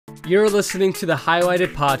You're listening to the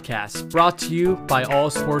Highlighted Podcast, brought to you by All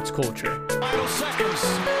Sports Culture. Final seconds.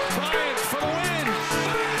 Bryant for the win.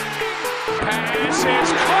 Pass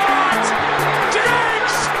is caught.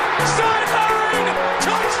 Diggs! Sideline!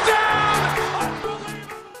 Touchdown!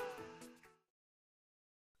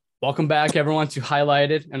 Welcome back, everyone, to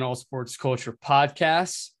Highlighted and All Sports Culture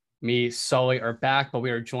Podcast. Me, Sully are back, but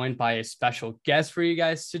we are joined by a special guest for you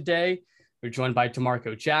guys today. We're joined by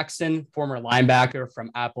DeMarco Jackson, former linebacker from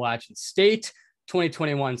Appalachian State,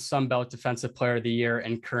 2021 Sun Belt Defensive Player of the Year,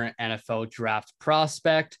 and current NFL draft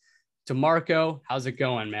prospect. DeMarco, how's it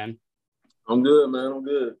going, man? I'm good, man. I'm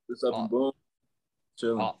good. Just up and boom.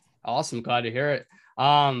 Chilling. Awesome. Glad to hear it.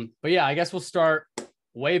 But yeah, I guess we'll start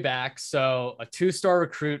way back. So a two-star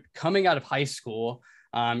recruit coming out of high school.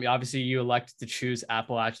 Obviously, you elected to choose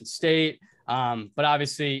Appalachian State. But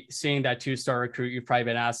obviously, seeing that two-star recruit, you've probably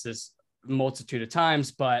been asked this multitude of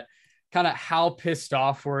times, but kind of how pissed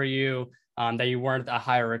off were you that you weren't a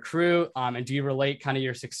higher recruit? And do you relate kind of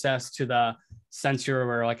your success to the since you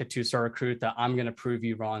were like a two-star recruit that I'm going to prove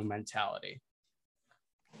you wrong mentality?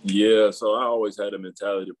 Yeah, so I always had a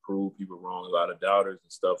mentality to prove people wrong, a lot of doubters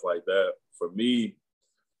and stuff like that. For me,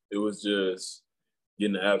 it was just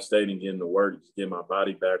getting to App State and getting to work, just getting my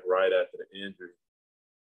body back right after the injury,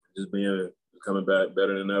 just coming back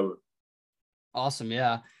better than ever. Awesome,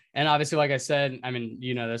 yeah. And obviously, like I said, I mean,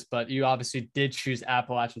 you know this, but you obviously did choose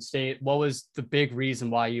Appalachian State. What was the big reason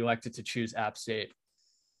why you elected to choose App State?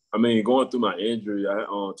 I mean, going through my injury, I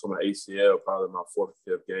tore my ACL probably my fourth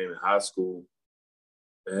or fifth game in high school.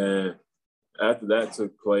 And after that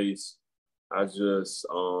took place, I just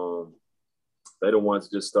they don't want to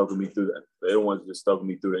just stuck with me through that. They don't want to just stuck with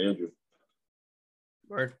me through the injury.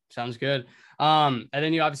 Word. Sounds good. And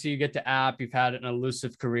then you get to App. You've had an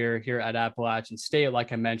elusive career here at Appalachian State,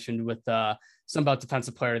 like I mentioned, with the Sun Belt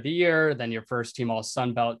Defensive Player of the Year, then your first team All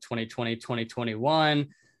Sun Belt 2020, 2021.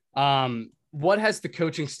 What has the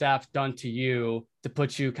coaching staff done to you to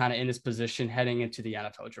put you kind of in this position heading into the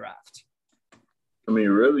NFL draft? I mean,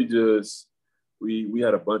 really just we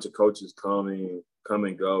had a bunch of coaches come and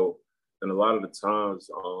go. And a lot of the times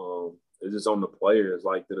it's just on the players,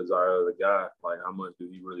 like the desire of the guy, like how much do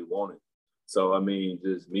he really want it. So, I mean,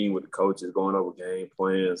 just meeting with the coaches, going over game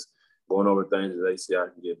plans, going over things that they see I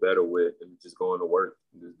can get better with, and just going to work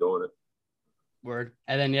and just doing it. Word.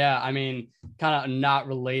 And then, yeah, I mean, kind of not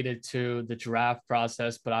related to the draft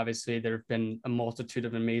process, but obviously there have been a multitude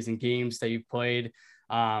of amazing games that you've played,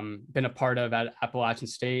 been a part of at Appalachian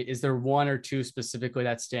State. Is there one or two specifically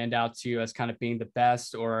that stand out to you as kind of being the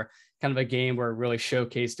best, or kind of a game where it really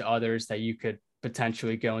showcased to others that you could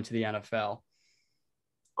potentially go into the NFL?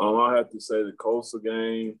 I have to say the Coastal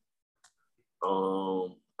game,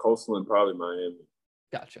 Coastal and probably Miami.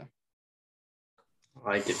 Gotcha. I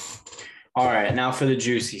like it. All right, now for the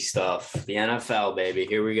juicy stuff, the NFL, baby.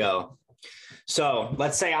 Here we go. So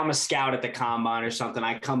let's say I'm a scout at the combine or something.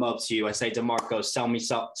 I come up to you. I say, DeMarco,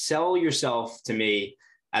 sell yourself to me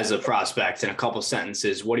as a prospect in a couple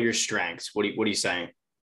sentences. What are your strengths? What are you saying?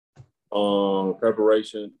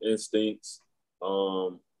 Preparation, instincts,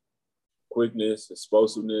 quickness,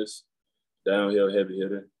 explosiveness, downhill heavy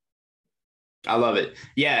hitter. I love it.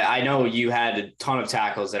 Yeah, I know you had a ton of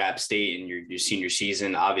tackles at App State in your senior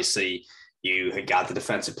season. Obviously, you had got the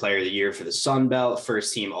Defensive Player of the Year for the Sun Belt,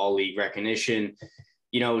 first team All-League recognition.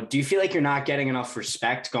 You know, do you feel like you're not getting enough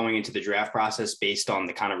respect going into the draft process based on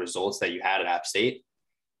the kind of results that you had at App State?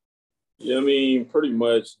 Yeah, I mean, pretty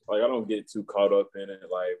much. Like, I don't get too caught up in it,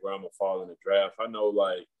 like, where I'm going to fall in the draft. I know,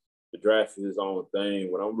 like, the draft is its own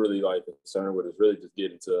thing. What I'm really, like, concerned with is really just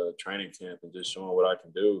getting to training camp and just showing what I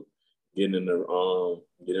can do, getting in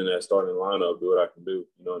that starting lineup, do what I can do.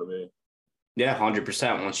 You know what I mean? Yeah,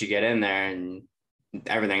 100%. Once you get in there and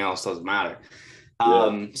everything else doesn't matter.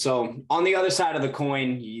 Yeah. So on the other side of the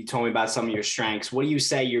coin, you told me about some of your strengths. What do you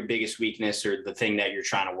say your biggest weakness or the thing that you're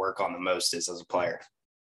trying to work on the most is as a player?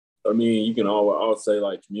 I mean, you can I'll say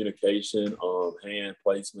like communication, hand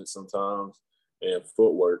placement sometimes, and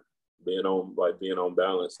footwork, being on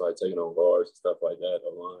balance, like taking on guards and stuff like that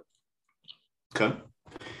online. Okay.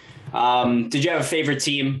 Did you have a favorite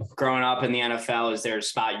team growing up in the NFL? Is there a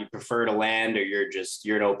spot you prefer to land, or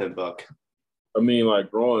you're an open book? I mean,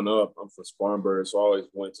 like growing up, I'm from Spartanburg, so I always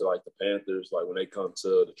went to like the Panthers. Like when they come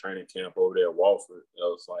to the training camp over there at Walford, that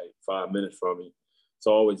was like 5 minutes from me.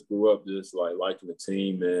 So I always grew up just like liking the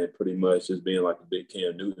team and pretty much just being like a big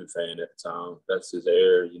Cam Newton fan at the time. That's his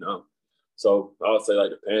era, you know. So I would say like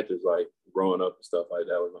the Panthers, like growing up and stuff like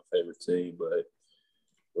that was my favorite team. But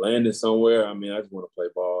landing somewhere, I mean, I just want to play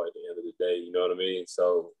ball at the end of the day, you know what I mean?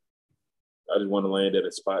 So I just want to land at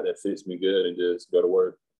a spot that fits me good and just go to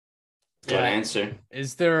work. Good answer.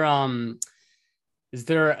 Is there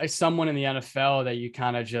someone in the NFL that you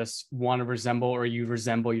kind of just want to resemble or you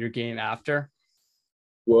resemble your game after?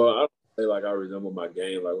 Well, I don't say like I resemble my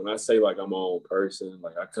game. Like when I say like I'm my own person,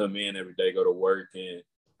 like I come in every day, go to work, and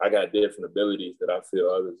I got different abilities that I feel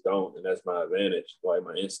others don't, and that's my advantage. Like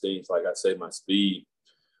my instincts, like I say, my speed.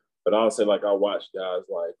 But I'll say like I watch guys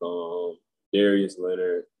like Darius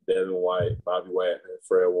Leonard, Devin White, Bobby Wagner,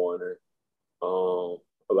 Fred Warner, a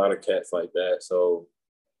lot of cats like that. So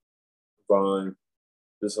Vaughn,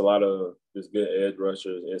 just a lot of just good edge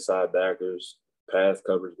rushers, inside backers, pass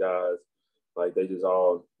coverage guys. Like they just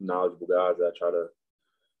all knowledgeable guys that I try to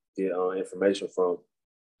get information from.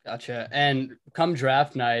 Gotcha. And come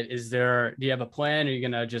draft night, do you have a plan? Are you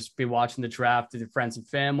going to just be watching the draft with your friends and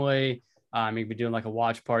family? You could be doing like a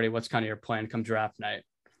watch party. What's kind of your plan come draft night?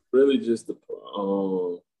 Really just the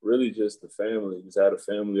family. Just had a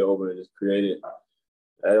family over and just create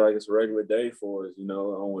like it's a regular day for us. I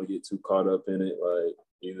don't want to get too caught up in it. Like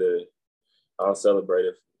either I'll celebrate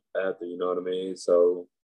it after, you know what I mean? So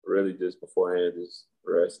really just beforehand, just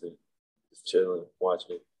resting, just chilling,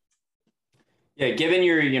 watching. Yeah, given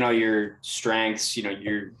your strengths,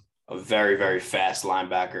 you're a very, very fast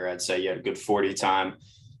linebacker. I'd say you had a good 40 time.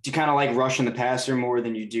 Do you kind of like rushing the passer more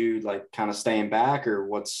than you do like kind of staying back, or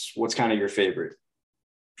what's kind of your favorite?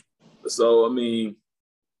 So, I mean,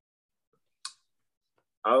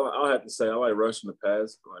 I'll have to say I like rushing the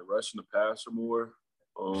passer more.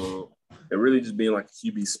 And really just being like a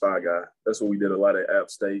QB spy guy. That's what we did a lot at App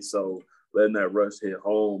State. So letting that rush hit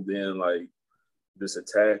home, then like this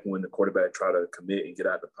attack when the quarterback try to commit and get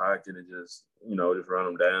out the pocket and just run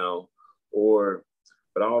them down.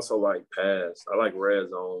 But I also like pass. I like red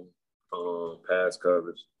zone pass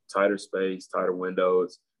coverage, tighter space, tighter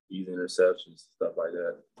windows, easy interceptions, stuff like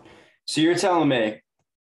that. So you're telling me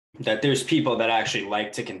that there's people that actually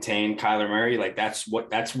like to contain Kyler Murray? Like that's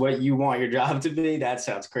what you want your job to be? That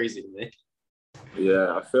sounds crazy to me.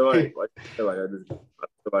 Yeah, I feel like I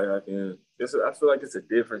can. I feel like it's a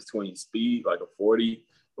difference between speed, like a 40,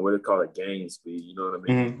 and what they call a game speed. You know what I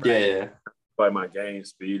mean? Mm-hmm. Yeah. Like my game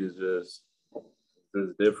speed is just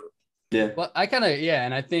different. Yeah. Well,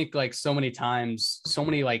 and I think like so many times, so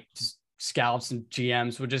many like just scouts and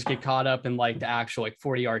GMs would just get caught up in like the actual like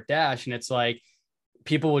 40-yard dash, and it's like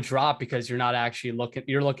people will drop because you're not actually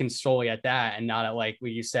looking solely at that and not at like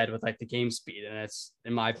what you said with like the game speed. And it's,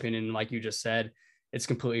 in my opinion, like you just said, it's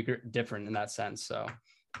completely different in that sense. So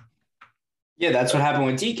yeah, that's what happened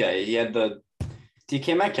with DK.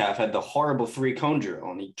 DK Metcalf had the horrible 3-cone drill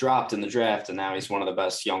and he dropped in the draft, and now he's one of the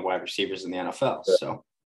best young wide receivers in the NFL. So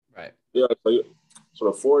right. Yeah, so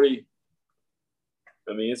the 40,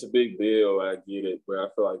 I mean, it's a big deal. I get it, but I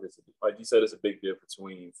feel like it's like you said, it's a big deal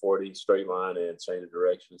between 40 straight line and change of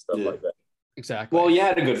direction and stuff like that. Exactly. Well, you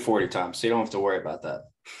had a good 40 times, so you don't have to worry about that.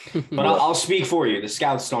 But I'll speak for you. The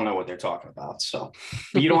scouts don't know what they're talking about, so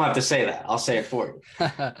you don't have to say that. I'll say it for you.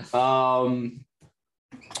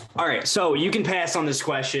 All right, so you can pass on this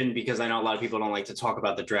question because I know a lot of people don't like to talk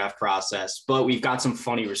about the draft process, but we've got some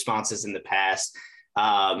funny responses in the past.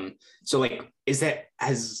 So like,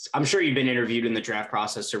 I'm sure you've been interviewed in the draft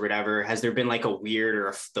process or whatever. Has there been like a weird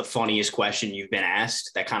or the funniest question you've been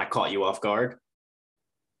asked that kind of caught you off guard?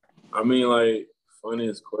 I mean, like,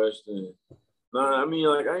 funniest question. Nah, I mean,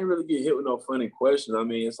 like, I ain't really get hit with no funny questions. I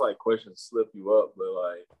mean, it's like questions slip you up, but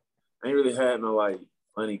like, I ain't really had no like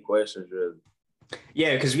funny questions really.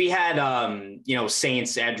 Yeah, because we had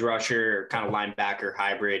Saints edge rusher, kind of linebacker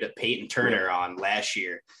hybrid, Peyton Turner on last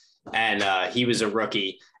year, and he was a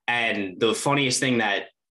rookie. And the funniest thing that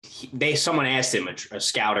someone asked him, a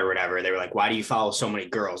scout or whatever, they were like, "Why do you follow so many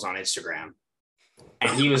girls on Instagram?"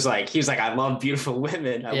 And he was like, "I love beautiful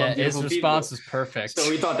women. I love beautiful his response people." was perfect. So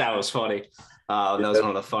we thought that was funny. That was one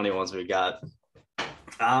of the funny ones we got.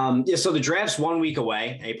 So the draft's 1 week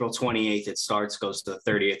away, April 28th. It starts, goes to the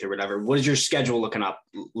 30th or whatever. What is your schedule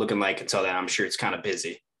looking like until then? I'm sure it's kind of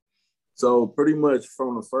busy. So pretty much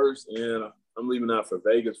from the first, and I'm leaving out for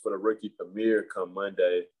Vegas for the rookie premiere come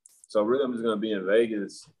Monday. So really, I'm just gonna be in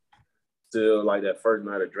Vegas till like that first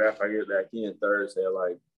night of draft. I get back in Thursday at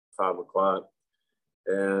like 5:00,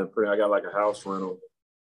 and I got like a house rental,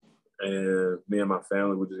 and me and my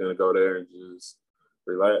family we're just gonna go there and just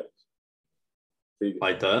relax.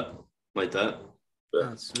 Like that. Yeah.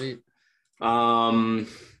 Oh, sweet. All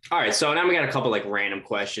right. So now we got a couple like random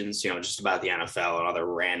questions, just about the NFL and other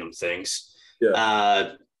random things.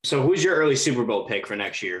 Yeah. So who's your early Super Bowl pick for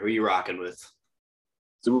next year? Who are you rocking with?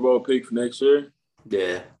 Super Bowl pick for next year?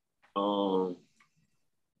 Yeah. 2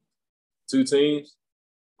 teams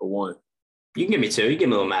or one? You can give me 2. You can give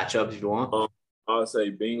me a little matchup if you want. I'll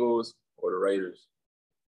say Bengals or the Raiders.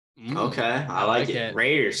 Okay, I like it.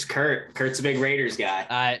 Raiders. Kurt's a big Raiders guy.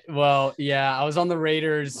 I was on the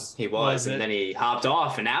Raiders. He was, and then he hopped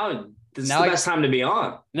off, and now this is the best time to be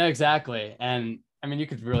on. No, exactly. And I mean, you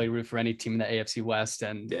could really root for any team in the AFC West,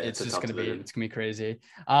 and it's just gonna be crazy.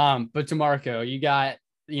 But DeMarco, you got,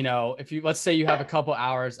 let's say you have a couple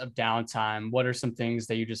hours of downtime, what are some things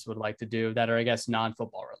that you just would like to do that are, I guess,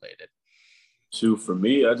 non-football related? Shoot, for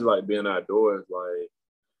me, I just like being outdoors, like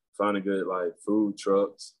finding good like food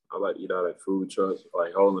trucks. I like to eat out at food trucks,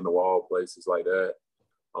 like hole in the wall places like that.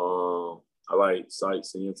 I like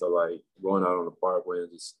sightseeing, so like going out on the parkway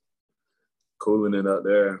and just cooling it up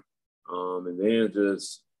there. And then I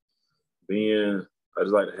just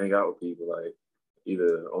like to hang out with people, like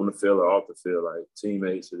either on the field or off the field, like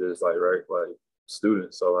teammates or just like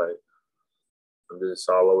students. So like I'm just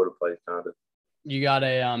all over the place, kind of. You got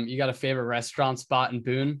a favorite restaurant spot in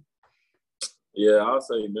Boone? Yeah, I'll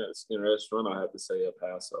say Mexican restaurant. I have to say El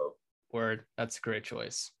Paso. Word, that's a great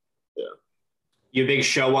choice. Yeah. You a big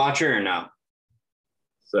show watcher or no?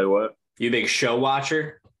 Say what? You a big show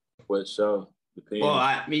watcher? What show? Depends. Well,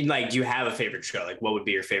 I mean, like, do you have a favorite show? Like, what would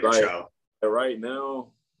be your favorite show? Right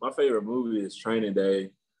now, my favorite movie is Training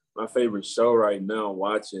Day. My favorite show right now,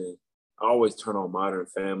 watching, I always turn on Modern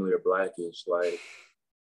Family or Blackish,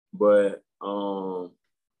 but I'm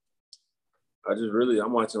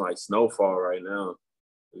watching like Snowfall right now.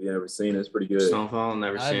 Have you ever seen it? It's pretty good. Snowfall,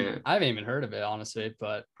 never seen it. I haven't even heard of it, honestly,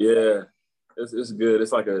 but yeah, it's good.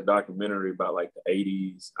 It's like a documentary about like the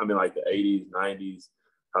 80s. I mean, like the 80s, 90s,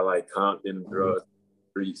 how like Compton drug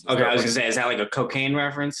streets. Okay, I was gonna say, is that like a cocaine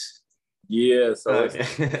reference? Yeah, so okay.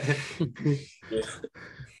 Yeah.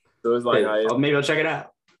 So it's like maybe I'll check it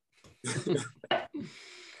out.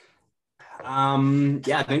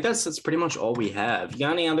 Yeah, I think that's pretty much all we have. You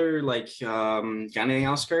got any other got anything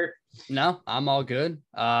else, Kurt? No, I'm all good.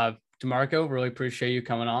 DeMarco, really appreciate you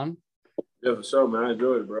coming on. Yeah, for sure, man. I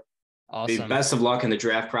enjoyed it, bro. Awesome. Best of luck in the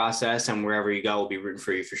draft process, and wherever you go, we'll be rooting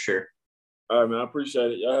for you for sure. All right, man. I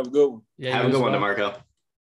appreciate it. Y'all have a good one. Yeah, have a good one, DeMarco.